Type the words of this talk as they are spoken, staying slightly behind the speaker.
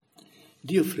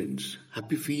Dear friends,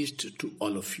 happy feast to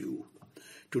all of you.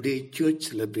 Today, church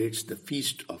celebrates the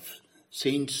feast of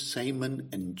Saints Simon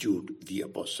and Jude, the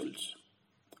apostles.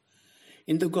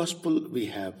 In the gospel, we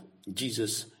have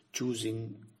Jesus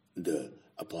choosing the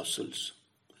apostles.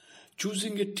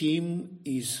 Choosing a team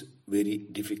is very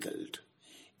difficult.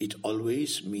 It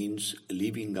always means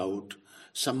leaving out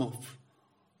some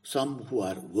who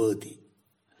are worthy.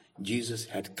 Jesus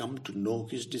had come to know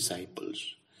his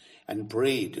disciples and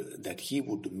prayed that he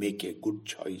would make a good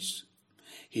choice.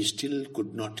 He still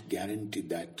could not guarantee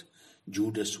that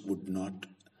Judas would not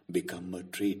become a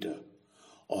traitor,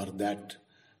 or that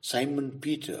Simon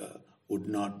Peter would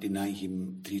not deny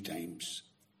him 3 times.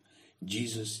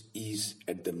 Jesus is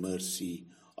at the mercy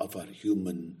of our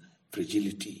human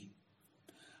fragility.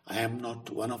 I am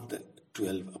not one of the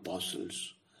 12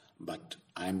 apostles, but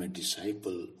I am a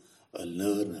disciple, a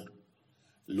learner.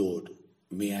 Lord,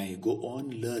 may I go on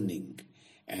learning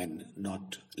and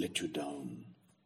not let you down.